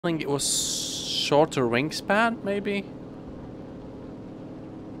think it was shorter wingspan, maybe?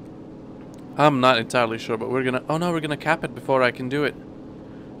 I'm not entirely sure, but we're gonna... Oh no, we're gonna cap it before I can do it.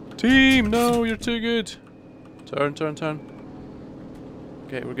 Team, no, you're too good. Turn, turn, turn.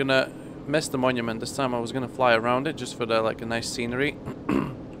 Okay, we're gonna miss the monument this time. I was gonna fly around it just for the, like, a nice scenery.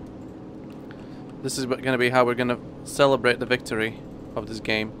 This is gonna be how we're gonna celebrate the victory of this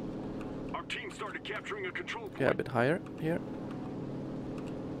game. Our team started capturing a control point. Okay, a bit higher here.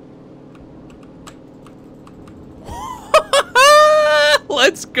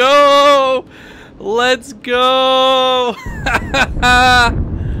 Let's go! Let's go!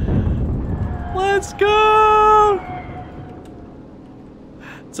 Let's go!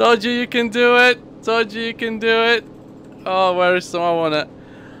 Told you can do it. Told you can do it. Oh, where is some?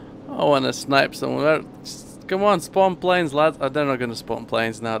 I wanna snipe someone. Just, come on, spawn planes, lads. Oh, they're not gonna spawn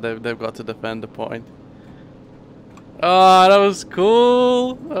planes now. They've got to defend the point. Oh, that was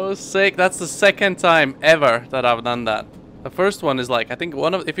cool. That was sick. That's the second time ever that I've done that. The first one is like, I think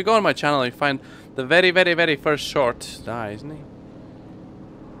one of, if you go on my channel, you find the very first short die, isn't he?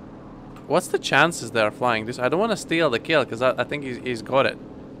 What's the chances they're flying this? I don't want to steal the kill because I think he's got it.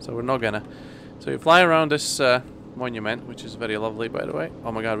 So we're not gonna. So you fly around this monument, which is very lovely, by the way.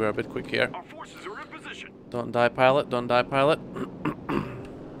 Oh my god, we're a bit quick here. Our forces are in position. Don't die, pilot. Don't die, pilot.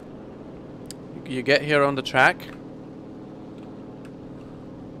 You get here on the track.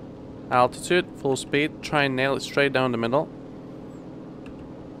 Altitude, full speed. Try and nail it straight down the middle.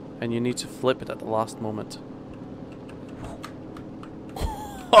 And you need to flip it at the last moment.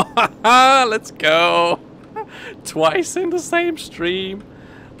 Let's go! Twice in the same stream.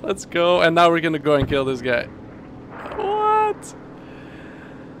 Let's go. And now we're gonna go and kill this guy. What?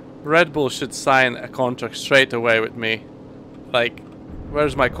 Red Bull should sign a contract straight away with me. Like,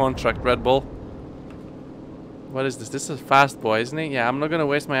 where's my contract, Red Bull? What is this? This is a fast boy, isn't he? Yeah, I'm not gonna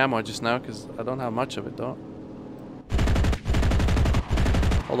waste my ammo just now because I don't have much of it though.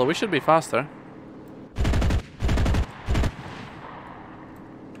 Although we should be faster.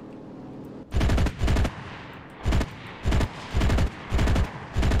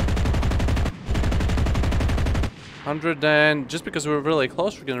 And just because we're really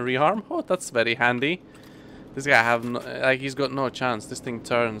close, we're gonna rearm. Oh, that's very handy. This guy have no, like, he's got no chance. This thing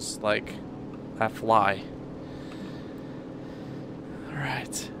turns like a fly.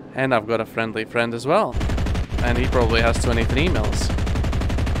 Right, and I've got a friendly friend as well, and he probably has 23 mils.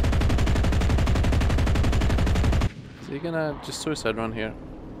 Is he gonna just suicide run here?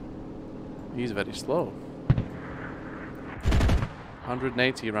 He's very slow.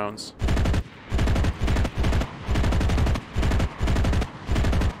 180 rounds.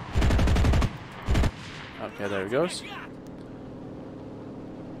 Okay, there he goes.